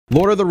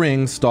Lord of the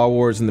Rings, Star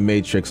Wars, and The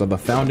Matrix are the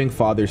founding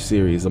father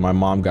series that my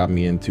mom got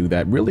me into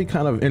that really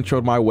kind of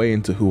introed my way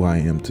into who I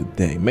am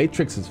today.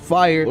 Matrix is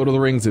fire. Lord of the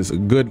Rings is a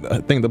good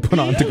thing to put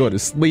on to go to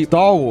sleep.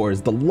 Star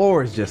Wars, the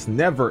lore is just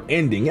never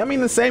ending. I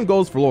mean, the same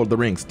goes for Lord of the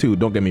Rings too,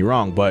 don't get me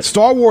wrong, but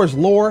Star Wars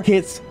lore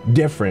hits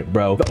different,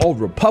 bro. The old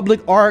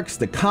Republic arcs,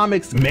 the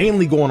comics,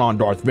 mainly going on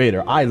Darth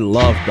Vader. I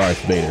love Darth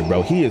Vader,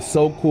 bro. He is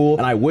so cool,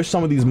 and I wish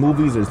some of these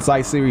movies or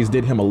side series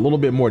did him a little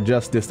bit more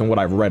justice than what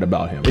I've read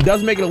about him. It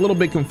does make it a little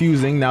bit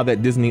confusing now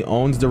that Disney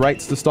owns the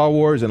rights to Star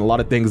Wars, and a lot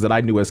of things that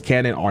I knew as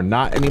canon are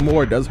not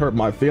anymore. It does hurt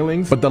my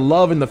feelings, but the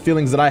love and the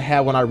feelings that I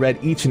had when I read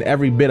each and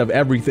every bit of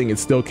everything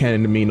is still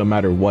canon to me, no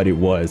matter what it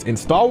was. In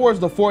Star Wars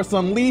The Force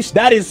Unleashed,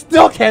 that is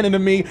still canon to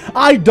me.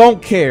 I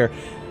don't care.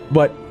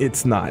 But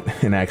it's not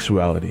in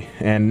actuality.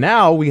 And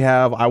now we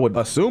have, I would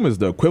assume is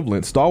the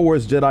equivalent, Star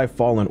Wars Jedi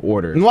Fallen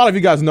Order. And a lot of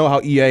you guys know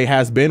how EA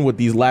has been with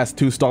these last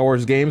two Star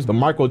Wars games. The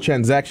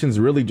microtransactions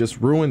really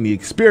just ruined the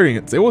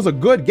experience. It was a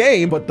good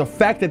game, but the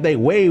fact that they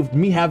waived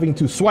me having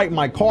to swipe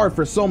my card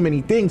for so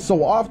many things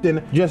so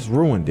often just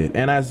ruined it.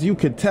 And as you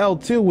could tell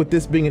too, with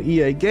this being an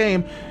EA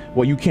game,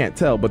 well, you can't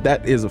tell, but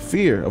that is a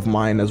fear of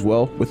mine as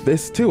well with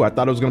this too. I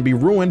thought it was going to be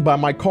ruined by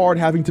my card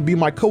having to be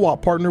my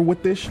co-op partner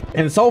with this.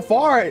 And so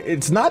far,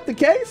 it's not the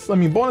case. I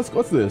mean, bonus,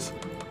 what's this?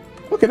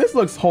 Okay, this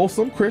looks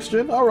wholesome,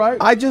 Christian, all right.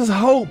 I just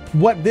hope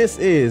what this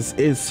is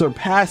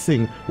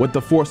surpassing what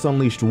The Force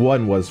Unleashed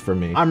 1 was for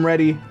me. I'm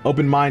ready,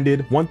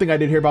 open-minded. One thing I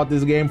did hear about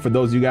this game, for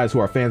those of you guys who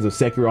are fans of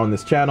Sekiro on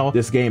this channel,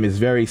 this game is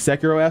very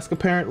Sekiro-esque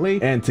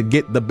apparently, and to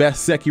get the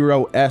best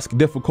Sekiro-esque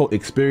difficult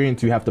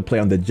experience, you have to play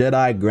on the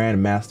Jedi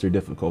Grandmaster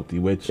difficulty,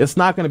 which it's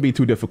not gonna be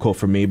too difficult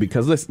for me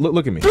because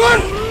look at me.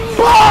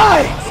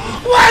 Goodbye!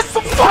 Where's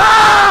the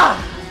fire?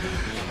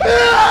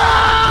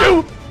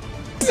 You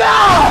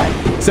die!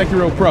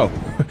 Sekiro Pro.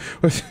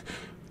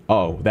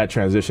 Oh, that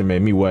transition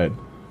made me wet.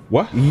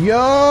 What?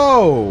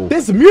 Yo!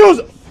 This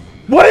music!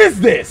 What is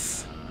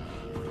this?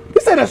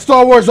 This ain't a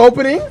Star Wars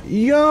opening?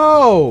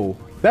 Yo!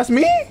 That's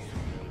me?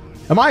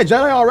 Am I a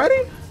Jedi already?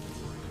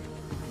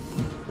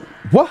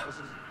 What?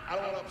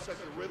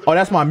 Oh,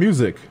 that's my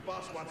music.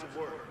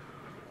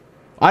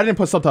 I didn't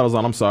put subtitles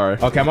on, I'm sorry.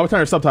 Okay, I'm gonna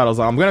turn the subtitles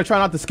on. I'm gonna try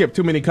not to skip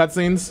too many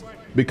cutscenes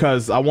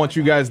because I want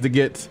you guys to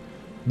get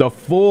the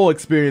full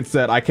experience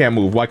that I can't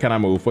move. Why can't I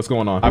move? What's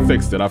going on? I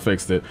fixed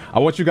it. I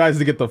want you guys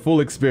to get the full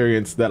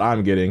experience that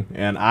I'm getting.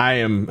 And I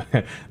am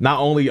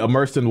not only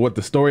immersed in what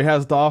the story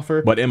has to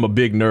offer, but am a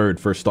big nerd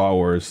for Star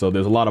Wars. So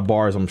there's a lot of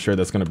bars I'm sure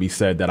that's going to be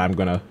said that I'm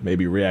going to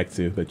maybe react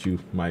to that you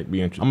might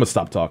be interested. I'm going to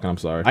stop talking. I'm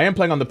sorry. I am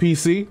playing on the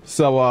PC.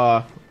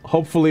 So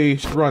hopefully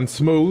it runs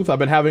smooth. I've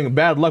been having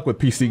bad luck with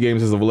PC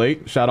games as of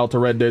late. Shout out to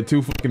Red Dead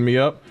 2 fucking me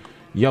up.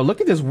 Yo, look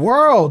at this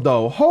world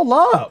though. Hold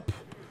up.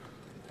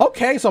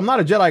 Okay, so I'm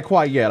not a Jedi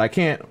quite yet. I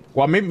can't,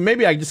 well,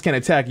 maybe I just can't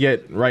attack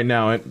yet right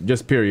now,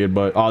 just period.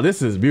 But, oh,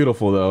 this is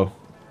beautiful though.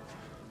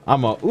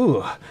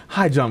 Ooh,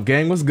 high jump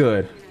gang, what's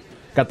good?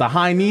 Got the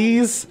high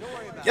knees.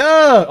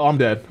 Yeah, oh, I'm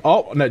dead.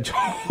 Oh, no.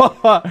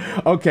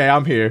 Okay,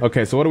 I'm here.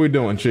 Okay, so what are we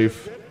doing,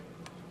 Chief?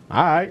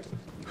 All right.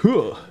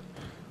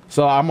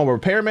 So I'm a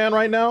repairman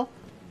right now,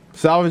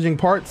 salvaging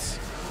parts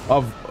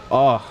of,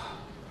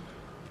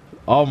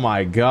 oh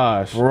my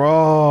gosh,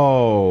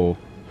 bro.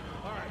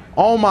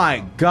 Oh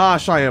my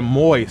gosh, I am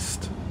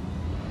moist.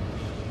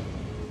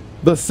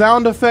 The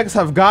sound effects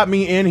have got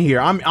me in here.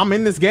 I'm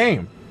in this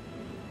game.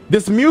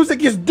 This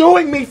music is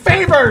doing me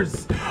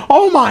favors.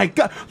 Oh my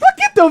god,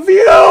 look at the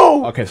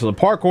view. Okay, so the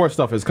parkour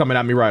stuff is coming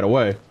at me right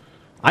away.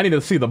 I need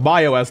to see the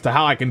bio as to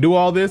how I can do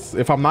all this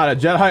if I'm not a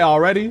Jedi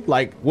already.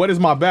 Like, what is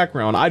my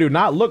background? I do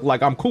not look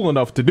like I'm cool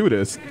enough to do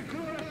this.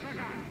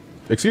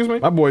 Excuse me?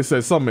 My boy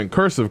said something in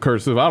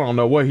cursive. I don't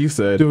know what he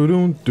said.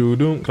 Doo-doon,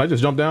 doo-doon. Can I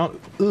just jump down?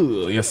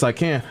 Ugh, yes, I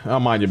can. I'll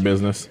mind your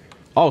business.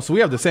 Oh, so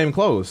we have the same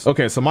clothes.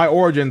 Okay, so my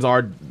origins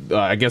are,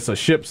 I guess, a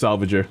ship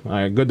salvager. All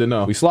right, good to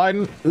know. We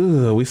sliding?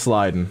 Ugh, we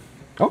sliding.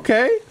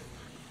 Okay.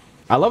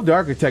 I love the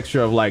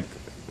architecture of, like,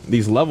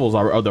 these levels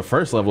are the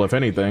first level, if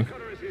anything.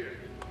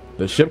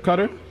 The ship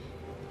cutter?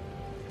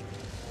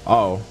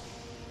 Oh.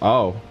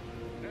 Oh.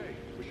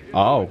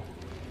 Oh.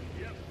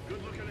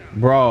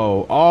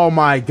 Bro, oh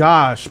my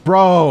gosh,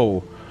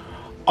 bro.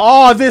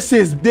 Oh, this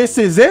is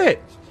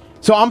it.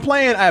 So I'm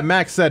playing at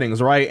max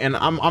settings, right? And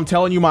I'm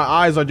telling you, my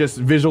eyes are just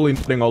visually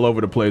all over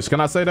the place. Can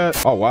I say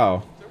that? Oh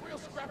wow.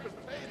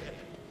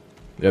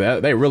 Yeah,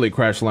 they really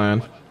crash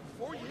land.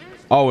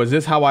 Oh, is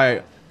this how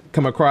I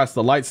come across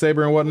the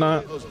lightsaber and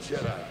whatnot?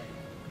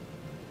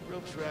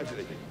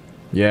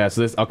 Yeah,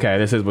 so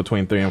this is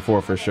between 3 and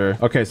 4 for sure.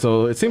 Okay,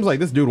 so it seems like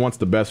this dude wants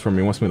the best for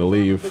me, wants me to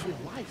leave.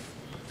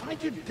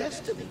 Find your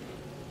destiny.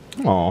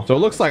 Oh, so it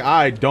looks like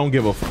I don't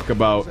give a fuck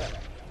about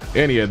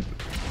any of.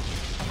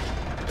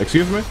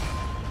 Excuse me?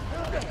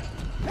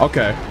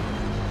 Okay.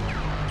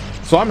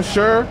 So I'm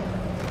sure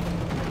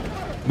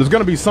there's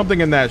gonna be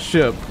something in that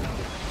ship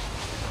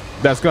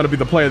that's gonna be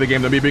the play of the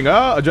game. That me being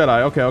a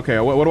Jedi. Okay.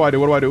 What do I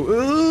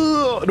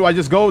do? Do I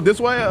just go this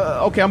way?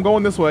 Okay, I'm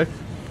going this way.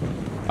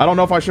 I don't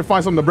know if I should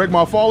find something to break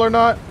my fall or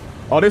not.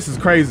 Oh, this is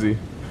crazy.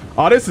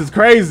 Oh, this is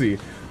crazy.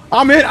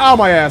 I'm in. Oh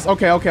my ass.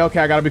 Okay.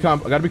 I gotta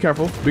be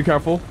careful. Be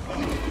careful.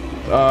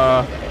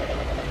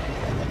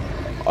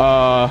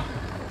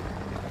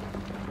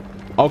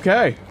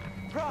 Okay.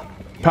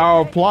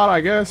 Power of plot,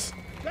 I guess.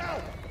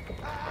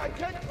 I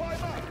can't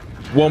climb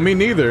up. Well, me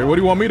neither. What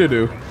do you want me to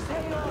do?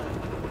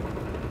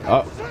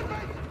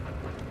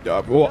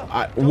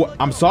 Well,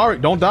 I'm sorry.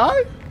 Don't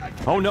die?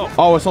 Oh no.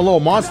 Oh, it's a little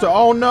monster.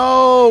 Oh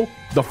no.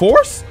 The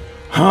Force?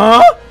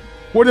 Huh?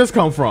 Where'd this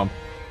come from?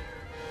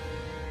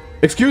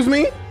 Excuse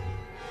me?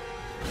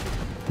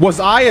 Was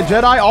I a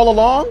Jedi all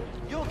along?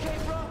 You okay,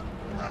 bro?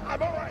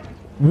 I'm all right.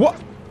 What?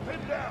 Pin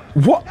down.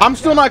 What? I'm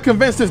still not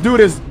convinced this dude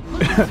is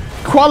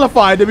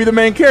qualified to be the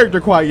main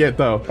character quite yet,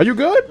 though. Are you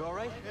good? You all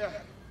right?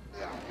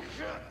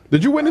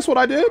 Did you witness what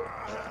I did?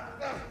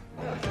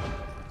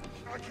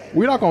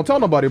 We're not gonna tell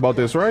nobody about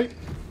this, right?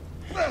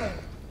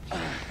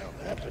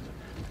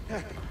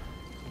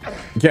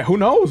 Yeah, who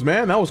knows,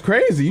 man? That was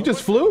crazy. You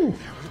just flew.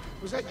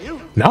 Was that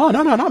you? No,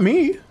 not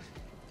me.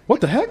 What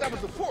the heck? That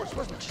was the Force,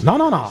 wasn't it?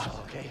 No.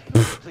 Okay.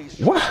 Please.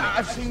 What?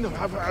 I've seen them.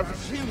 I've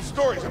seen the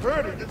stories. I've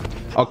heard it.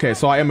 Okay,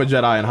 so I am a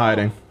Jedi in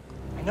hiding.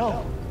 I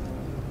know.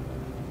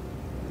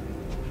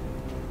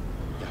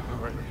 Yeah, all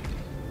right.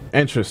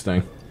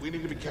 Interesting. We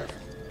need to be careful.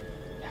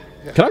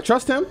 Can I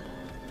trust him?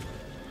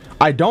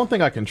 I don't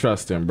think I can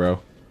trust him,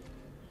 bro.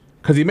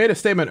 Because he made a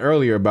statement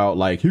earlier about,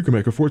 like, you can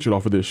make a fortune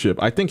off of this ship.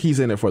 I think he's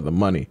in it for the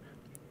money.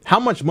 How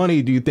much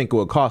money do you think it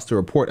would cost to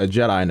report a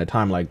Jedi in a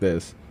time like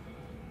this?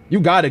 You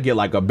got to get,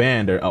 like, a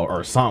band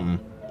or something.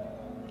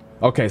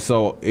 Okay,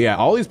 so, yeah,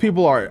 all these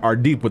people are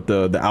deep with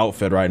the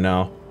outfit right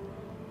now.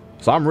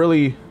 So I'm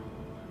really...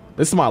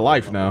 This is my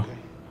life now.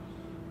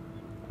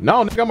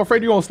 No, nigga, I'm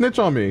afraid you're going to snitch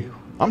on me.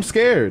 I'm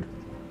scared.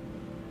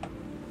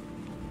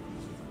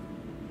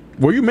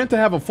 Were you meant to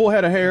have a full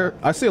head of hair?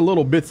 I see a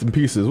little bits and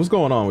pieces. What's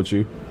going on with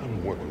you? I've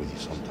been working with you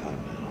some time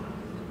now.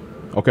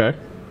 Okay.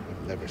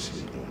 I've never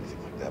seen you do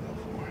anything like that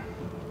before.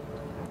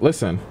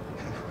 Listen,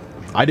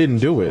 I didn't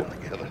do it.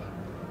 Together.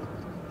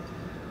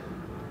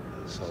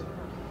 So,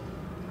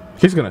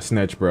 He's gonna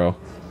snitch, bro.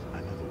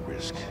 I know the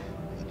risk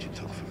that you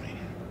took for me.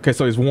 Okay,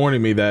 so he's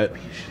warning me that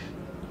You should,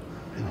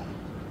 you know,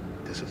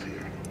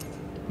 disappear.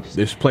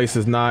 this place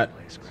is not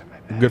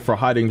good for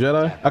hiding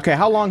Jedi. Okay,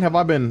 how long have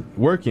I been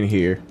working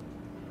here?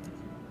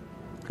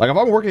 Like, if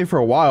I'm working for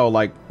a while,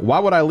 like, why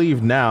would I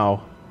leave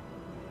now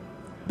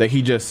that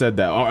he just said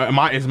that?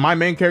 Or is my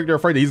main character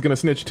afraid that he's gonna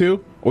snitch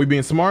too? Are we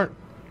being smart?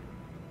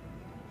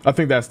 I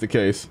think that's the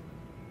case.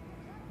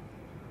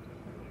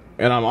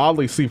 And I'm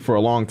oddly asleep for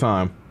a long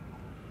time.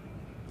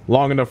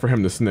 Long enough for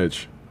him to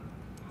snitch.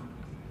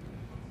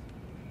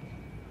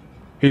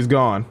 He's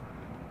gone.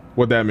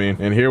 What'd that mean?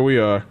 And here we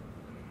are.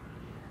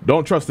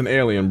 Don't trust an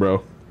alien,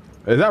 bro.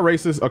 Is that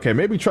racist? Okay,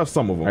 maybe trust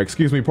some of them.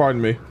 Excuse me,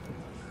 pardon me.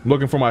 I'm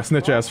looking for my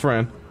snitch-ass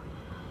friend.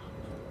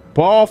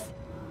 Paul!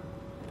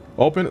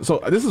 Open.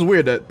 So this is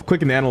weird that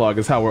clicking the analog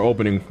is how we're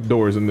opening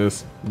doors in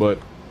this, but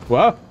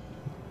what?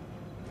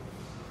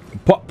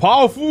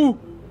 Powerful.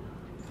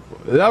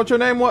 Is that what your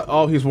name was?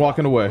 Oh, he's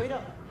walking away.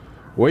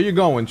 Where you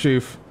going,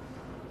 Chief?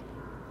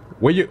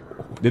 Where you?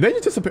 Did they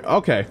just disappear?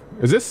 Okay.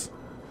 Is this?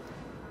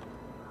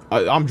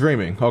 I'm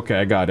dreaming. Okay,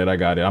 I got it.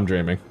 I'm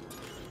dreaming.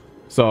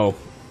 So,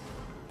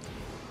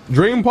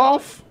 Dream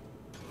Puff?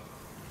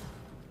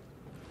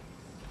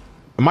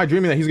 Am I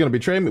dreaming that he's gonna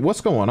betray me?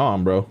 What's going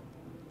on, bro?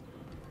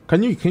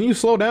 Can you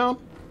slow down?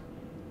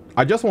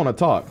 I just want to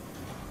talk.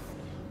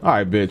 All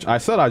right, bitch. I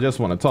said I just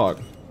want to talk.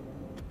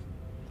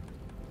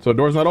 So the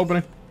door's not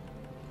opening?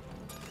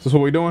 Is this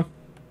what we doing?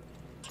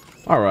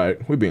 All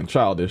right, we being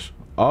childish.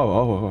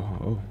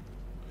 Oh.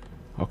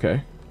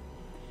 Okay.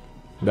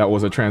 That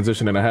was a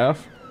transition and a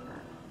half.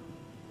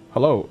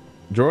 Hello,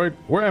 droid.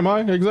 Where am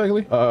I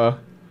exactly?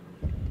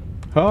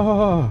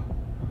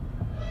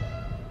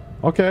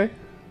 Okay.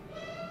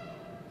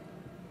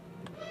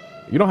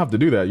 You don't have to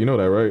do that. You know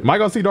that, right? Am I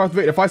gonna see Darth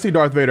Vader? If I see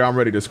Darth Vader, I'm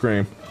ready to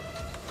scream.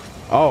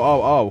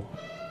 Oh.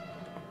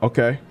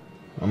 Okay.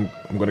 I'm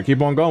gonna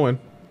keep on going.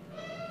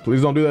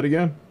 Please don't do that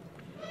again.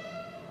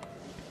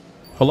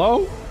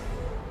 Hello?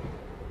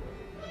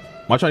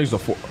 Am I trying to use the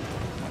force?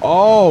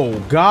 Oh,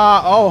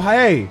 God. Oh,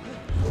 hey.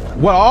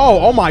 What?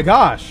 Oh my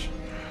gosh.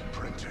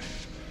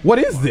 What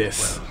is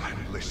this?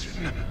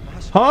 Listen.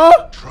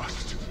 Huh?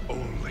 Trust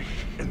only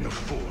in the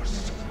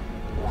Force.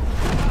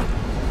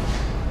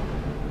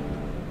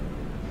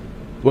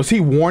 Was he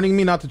warning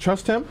me not to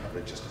trust him?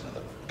 They're just another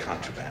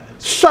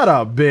contraband. Shut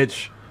up,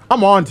 bitch.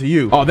 I'm on to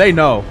you. Oh, they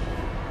know.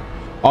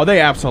 Oh,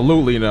 they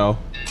absolutely know.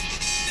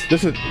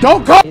 This is...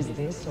 Don't go! Is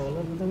this all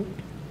of them?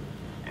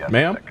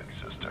 Ma'am?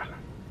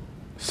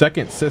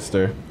 Second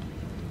sister.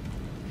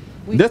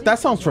 That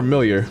sounds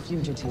familiar.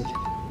 Fugitive.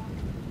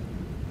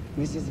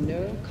 This is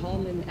no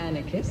common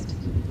anarchist,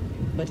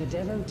 but a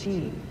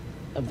devotee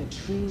of the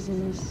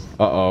treasonous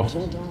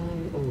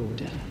Jedi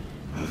Order.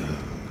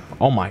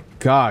 Oh my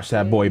gosh,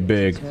 that boy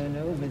big. Turn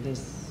over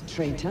this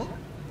traitor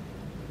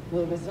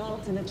will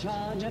result in a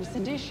charge of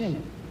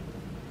sedition.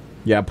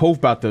 Yeah, Pope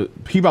about to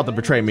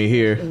betray me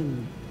here.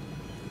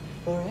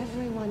 For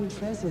everyone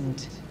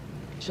present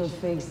shall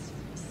face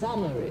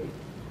summary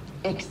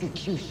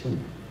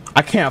execution.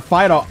 I can't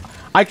fight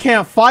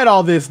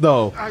all this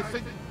though. I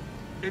think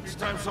it's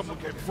time someone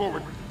came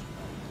forward.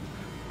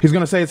 He's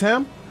gonna say it's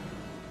him?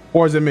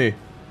 Or is it me?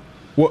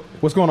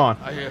 What's going on?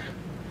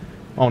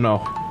 Oh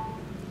no.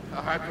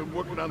 I've been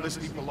working on this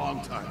heap a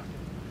long time.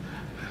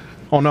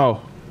 Oh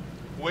no.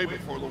 Way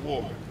before the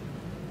war.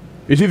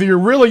 It's either you're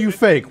real or you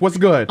fake. What's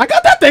good? I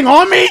got that thing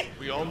on me!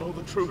 We all know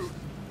the truth.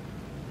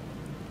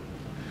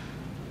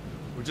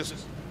 We're just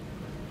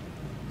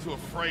too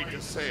afraid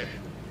to say it.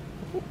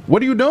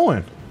 What are you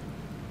doing?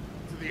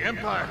 To the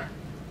Empire,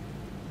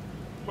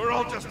 we're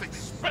all just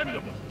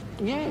expendable.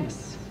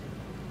 Yes.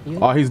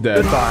 Oh, he's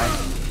dead. Goodbye.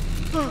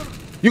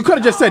 You could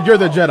have just said you're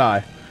the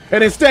Jedi.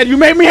 And instead, you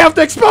made me have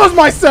to expose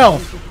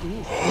myself!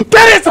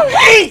 That is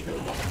hate!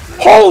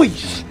 Holy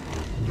sh...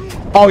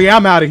 Oh yeah,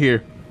 I'm out of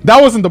here.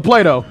 That wasn't the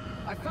Play-Doh.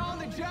 I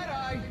found the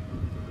Jedi.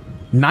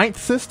 Ninth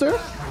sister?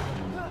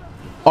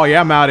 Oh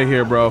yeah, I'm out of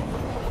here, bro.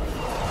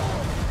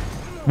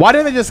 Why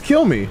didn't they just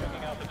kill me?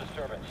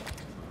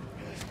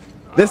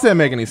 This didn't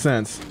make any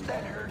sense.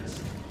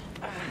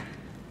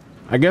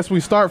 I guess we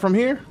start from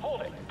here?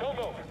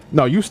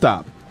 No, you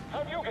stop.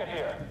 How'd you get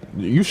here?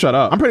 You shut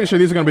up. I'm pretty sure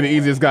these are gonna be the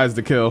easiest guys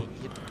to kill.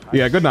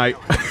 Yeah, good night.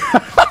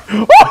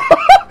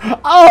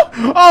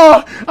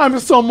 Oh, I'm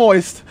so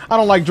moist. I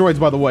don't like droids,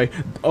 by the way.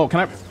 Oh,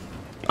 can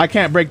I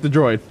can't break the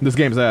droid. This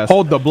game's ass.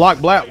 Hold the block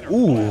black.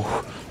 Ooh.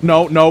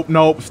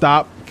 No,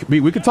 stop.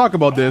 We could talk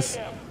about this.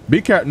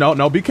 Be careful.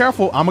 No, be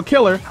careful. I'm a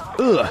killer.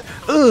 Ugh.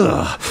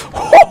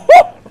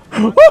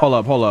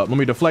 Hold up. Let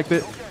me deflect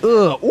it.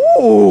 Ugh.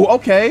 Ooh,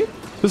 okay.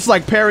 This is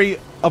like parry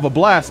of a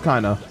blast,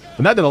 kind of.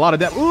 And that did a lot of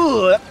damage.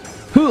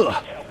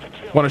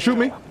 Want to shoot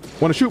me?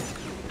 Want to shoot?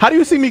 How do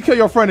you see me kill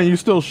your friend and you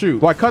still shoot?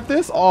 Do I cut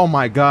this? Oh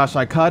my gosh,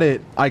 I cut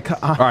it. All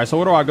right, so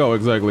where do I go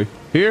exactly?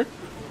 Here?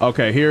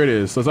 Okay, here it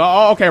is. So,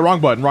 oh, okay, wrong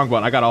button.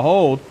 I got to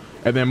hold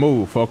and then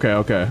move. Okay.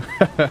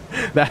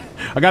 That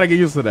I got to get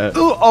used to that.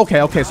 Ooh,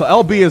 okay. So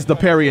LB is the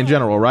parry in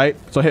general, right?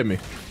 So hit me.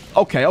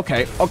 Okay. I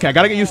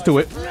got to get used to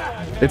it.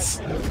 It's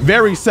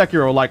very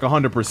Sekiro, like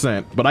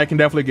 100%, but I can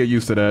definitely get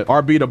used to that.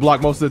 RB to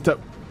block most of the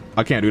time.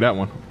 I can't do that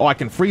one. Oh, I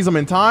can freeze them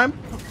in time?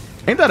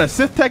 Ain't that a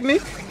Sith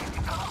technique?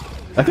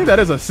 I think that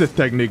is a Sith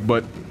technique,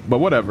 but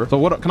whatever. So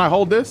what? Can I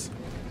hold this?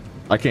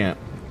 I can't.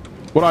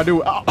 What do I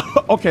do?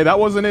 Oh, okay, that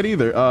wasn't it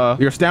either.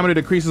 Your stamina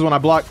decreases when I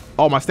block.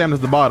 Oh, my stamina's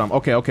the bottom.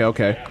 Okay.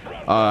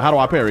 How do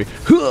I parry?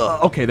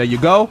 Okay, there you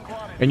go.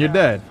 And you're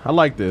dead. I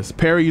like this.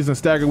 Parry using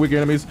stagger weaker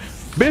enemies.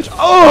 Bitch.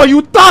 Oh,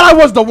 you thought I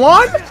was the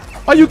one?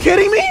 Are you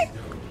kidding me?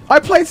 I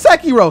played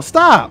Sekiro.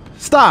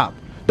 Stop.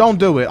 Don't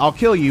do it. I'll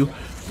kill you.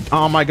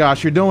 Oh my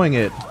gosh, you're doing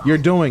it.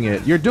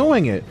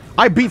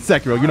 I beat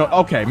Sekiro, you know.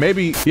 Okay,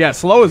 maybe. Yeah,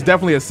 slow is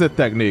definitely a Sith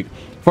technique.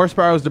 First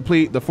power is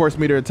deplete, the force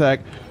meter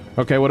attack.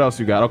 Okay, what else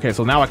you got? Okay,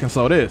 so now I can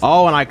slow this.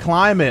 Oh, and I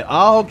climb it.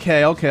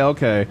 Okay.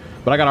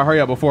 But I gotta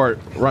hurry up before it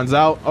runs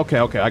out. Okay,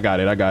 I got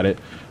it.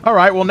 All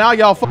right, well now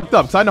y'all fucked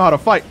up, because I know how to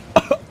fight.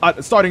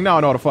 Starting now,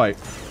 I know how to fight.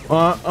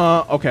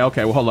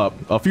 Okay, well hold up.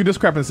 A few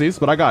discrepancies,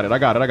 but I got it.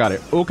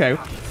 Okay.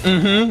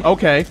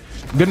 Okay.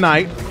 Good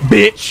night,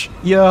 bitch.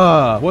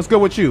 Yeah. What's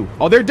good with you?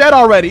 Oh, they're dead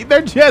already.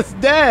 They're just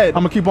dead.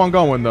 I'm gonna keep on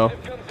going though.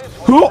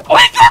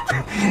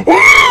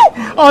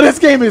 Oh, this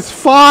game is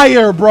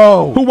fire,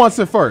 bro. Who wants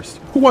it first?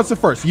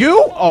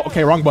 You? Oh,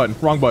 okay, wrong button.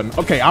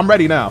 Okay, I'm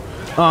ready now.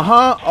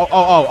 Oh.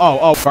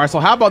 All right, so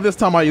how about this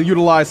time I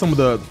utilize some of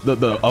the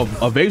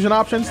evasion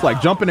options,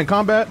 like jumping in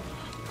combat?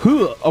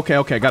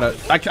 Okay,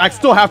 I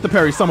still have to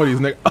parry some of these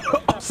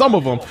niggas. Some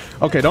of them.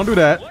 Okay, don't do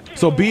that.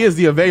 So B is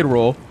the evade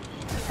roll.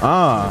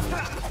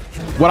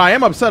 What I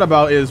am upset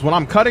about is when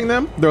I'm cutting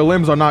them, their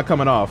limbs are not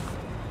coming off.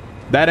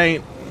 That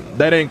ain't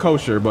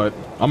kosher, but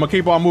I'm gonna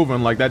keep on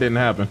moving like that didn't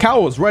happen.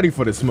 Cal was ready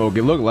for this smoke,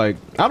 it looked like.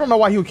 I don't know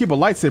why he would keep a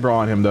lightsaber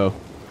on him though.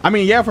 I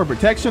mean, yeah, for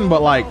protection,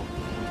 but like,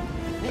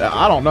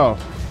 I don't know.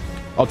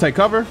 I'll take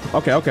cover.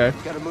 Okay.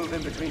 Gotta move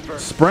in between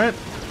first. Sprint.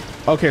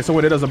 Okay, so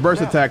when it does a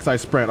burst attack, I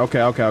sprint. Okay,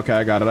 I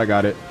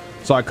got it.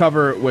 So I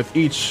cover with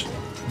each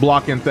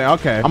blocking thing.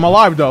 Okay, I'm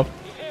alive though,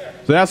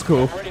 so that's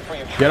cool.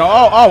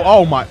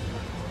 Oh my.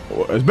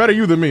 It's better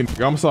you than me.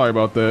 I'm sorry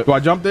about that. Do I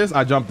jump this?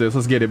 I jump this.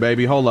 Let's get it,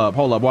 baby. Hold up.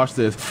 Watch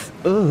this.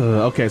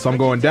 Okay, so I'm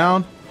going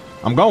down.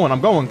 I'm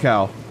going,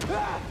 Cal.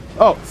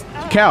 Oh,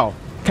 Cal,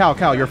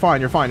 you're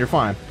fine.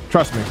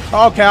 Trust me.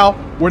 Oh, Cal,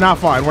 we're not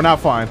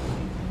fine.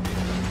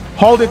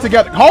 Hold it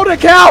together. Hold it,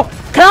 Cal,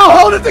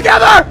 hold it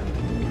together.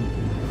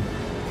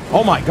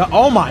 Oh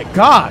my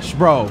gosh,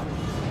 bro.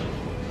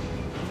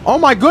 Oh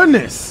my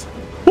goodness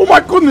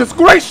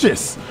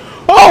gracious.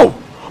 Oh,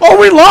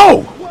 we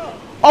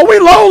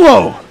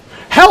low.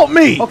 Help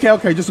me.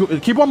 Okay, just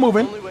keep on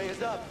moving.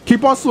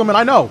 Keep on swimming.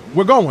 I know.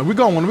 We're going.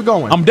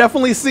 I'm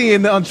definitely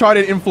seeing the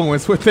Uncharted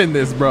influence within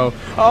this, bro.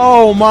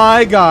 Oh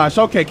my gosh.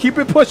 Okay, keep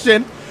it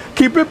pushing.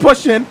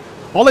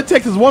 All it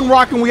takes is one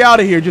rock and we out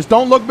of here. Just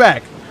don't look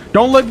back.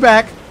 Don't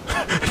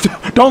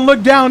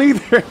look down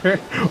either.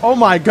 Oh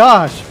my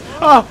gosh.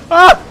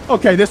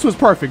 Okay, this was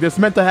perfect. This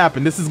meant to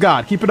happen. This is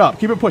God. Keep it up.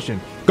 Keep it pushing.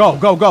 Go,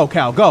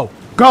 Cal. Go.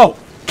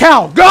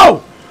 Cal,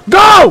 go.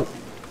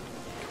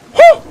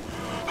 Woo!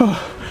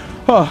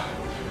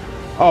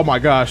 Oh my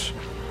gosh.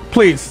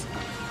 Please.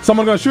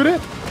 Someone gonna shoot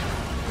it?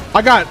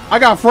 I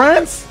got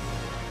friends?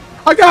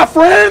 I got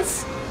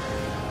friends?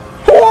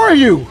 Who are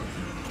you?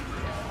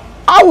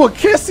 I will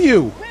kiss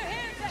you. We're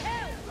here to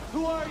help.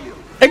 Who are you?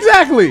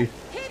 Exactly.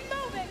 Keep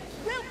moving.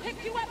 We'll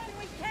pick you up when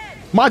we can.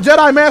 My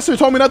Jedi master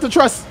told me not to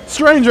trust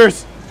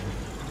strangers.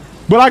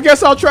 But I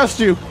guess I'll trust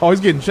you. Oh, he's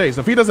getting chased.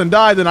 If he doesn't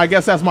die, then I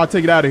guess that's my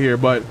ticket out of here.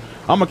 But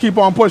I'm gonna keep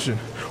on pushing.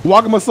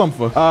 Welcome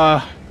Assumpha.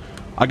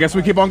 I guess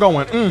we keep on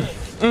going.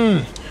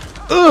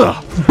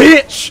 Ugh,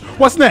 bitch.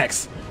 What's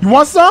next? You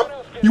want some?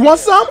 You want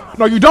some?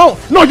 No, you don't.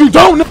 No, you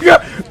don't, nigga.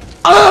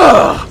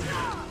 Ugh.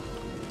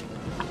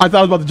 I thought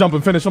I was about to jump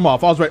and finish him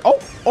off. I was ready. Oh.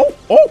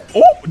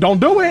 Don't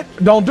do it.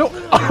 Don't do it.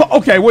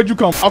 Okay, where'd you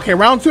come? Okay,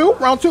 round two.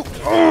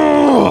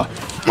 Ugh.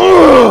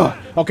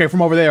 Okay,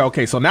 from over there.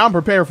 Okay, so now I'm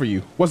prepared for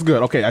you. What's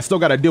good? Okay, I still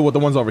got to deal with the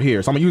ones over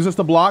here. So I'm going to use this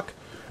to block,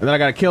 and then I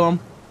got to kill them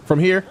from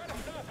here.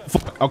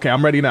 Fuck. Okay,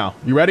 I'm ready now.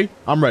 You ready?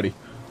 I'm ready.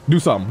 Do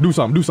something.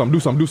 Somebody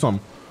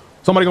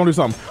going to do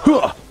something.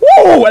 Woo!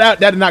 That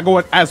did not go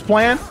as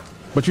planned,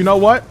 but you know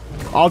what?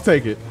 I'll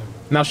take it.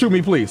 Now shoot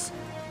me, please.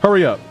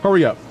 Hurry up.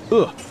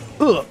 Ugh.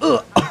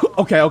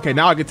 Okay,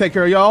 now I can take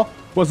care of y'all.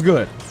 What's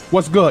good?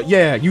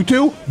 Yeah, you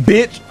too,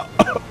 bitch.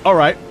 All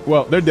right,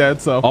 well, they're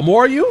dead, so.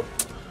 More of you?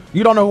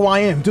 You don't know who I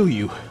am, do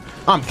you?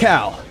 I'm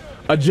Cal,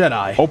 a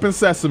Jedi. Open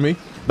sesame.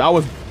 That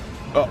was,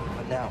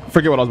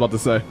 forget what I was about to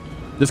say.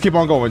 Just keep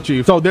on going,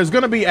 Chief. So there's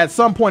gonna be at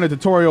some point a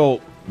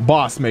tutorial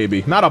boss,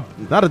 maybe. Not a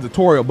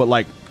tutorial, but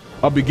like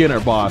a beginner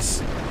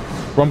boss.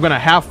 Where I'm gonna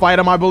half fight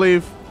him, I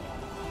believe.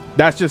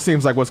 That just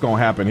seems like what's gonna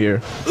happen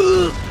here.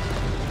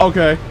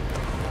 Okay.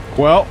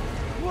 Well,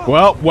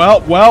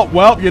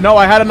 you know,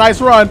 I had a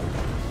nice run.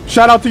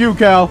 Shout out to you,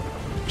 Cal.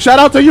 Can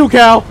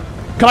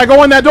I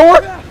go in that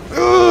door?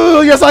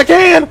 Yes, I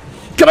can.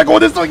 Can I go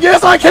this door?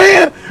 Yes, I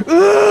can.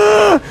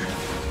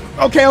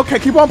 Okay,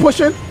 keep on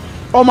pushing.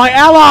 Oh, my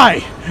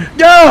ally.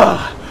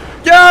 Yeah.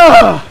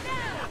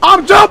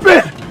 I'm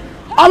jumping.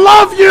 I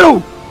love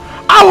you.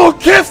 I will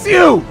kiss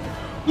you.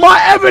 My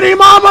ebony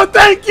mama,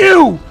 thank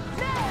you.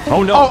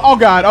 Oh no. Oh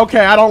God.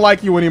 Okay, I don't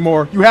like you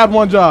anymore. You had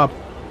one job.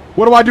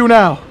 What do I do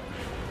now?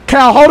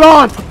 Cal, hold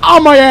on.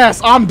 On my ass.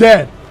 I'm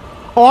dead.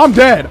 Oh, I'm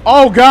dead.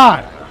 Oh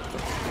God.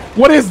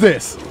 What is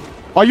this?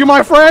 Are you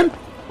my friend?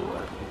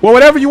 Well,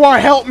 whatever you are,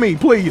 help me,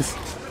 please.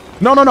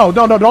 No.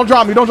 Don't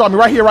drop me.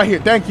 Right here.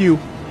 Thank you.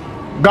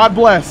 God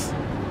bless.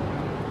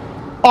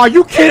 Are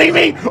you kidding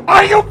me?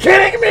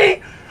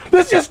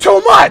 This is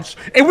too much.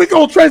 And we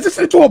gonna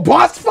transition into a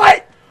boss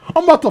fight?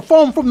 I'm about to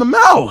foam from the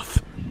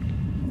mouth.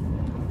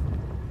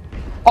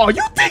 Oh,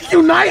 you think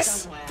you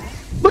nice?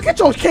 Look at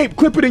your cape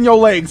clipping in your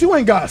legs. You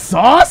ain't got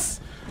sauce.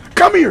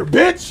 Come here,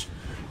 bitch.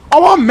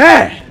 Oh, I'm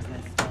mad.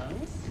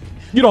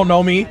 You don't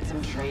know me.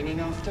 Some training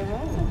after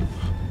all.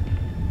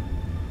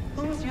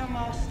 Who's your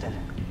master?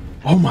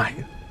 Oh my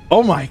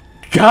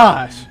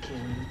gosh.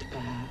 Killed,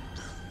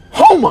 perhaps.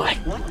 Oh my.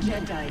 What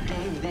Jedi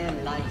gave their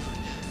life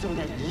so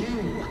that you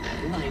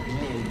might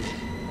live?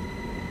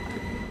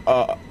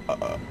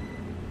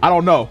 I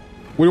don't know.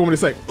 What do you want me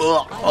to say?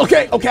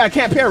 Okay, I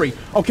can't parry.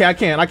 Okay, I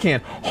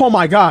can. Oh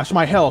my gosh,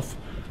 my health.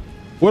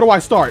 Where do I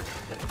start?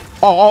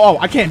 Oh,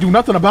 I can't do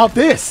nothing about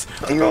this.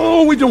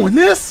 Oh, we doing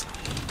this?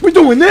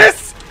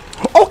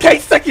 Okay,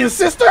 second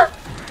sister.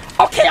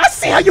 Okay, I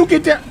see how you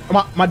get there.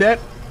 My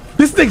dad?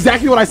 This is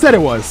exactly what I said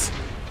it was.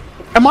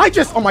 Am I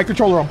just... Oh, my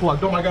controller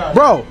unplugged. Oh my God.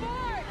 Bro,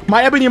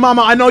 my ebony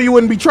mama, I know you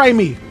wouldn't betray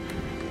me.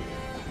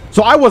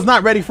 So I was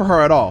not ready for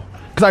her at all.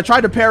 Because I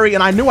tried to parry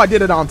and I knew I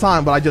did it on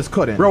time, but I just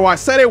couldn't. Bro, I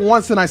said it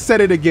once and I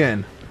said it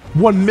again.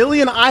 1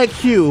 million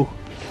IQ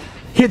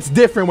hits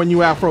different when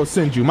you Afro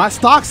Sinju. My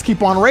stocks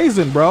keep on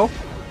raising, bro.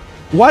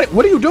 What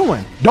are you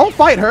doing? Don't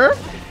fight her.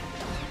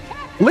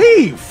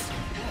 Leave.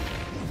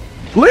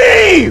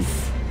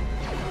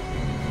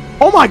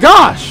 Oh my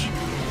gosh.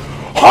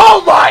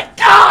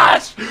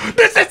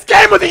 This is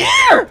game of the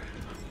year.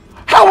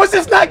 How is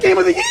this not game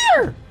of the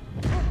year?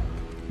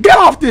 Get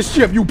off this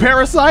ship, you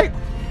parasite.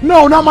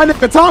 No, not my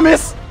nigga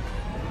Thomas.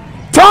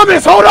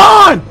 Thomas, hold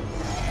on.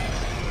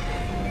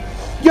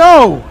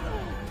 Yo.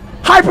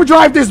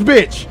 Hyperdrive this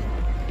bitch.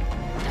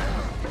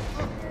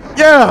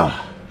 Yeah.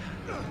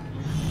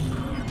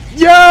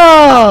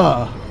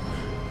 Yo.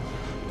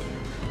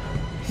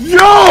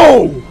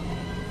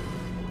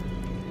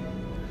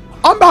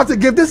 I'm about to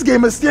give this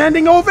game a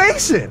standing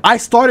ovation. I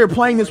started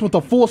playing this with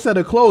a full set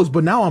of clothes,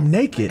 but now I'm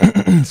naked.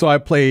 So I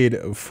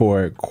played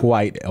for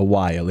quite a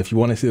while. If you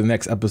want to see the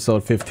next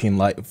episode,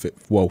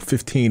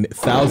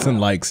 15,000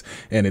 likes,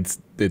 and it's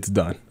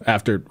done.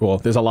 After, well,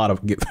 there's a lot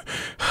of,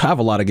 I have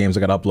a lot of games I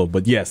got to upload,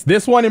 but yes,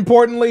 this one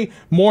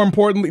more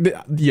importantly,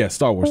 yes,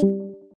 Star Wars.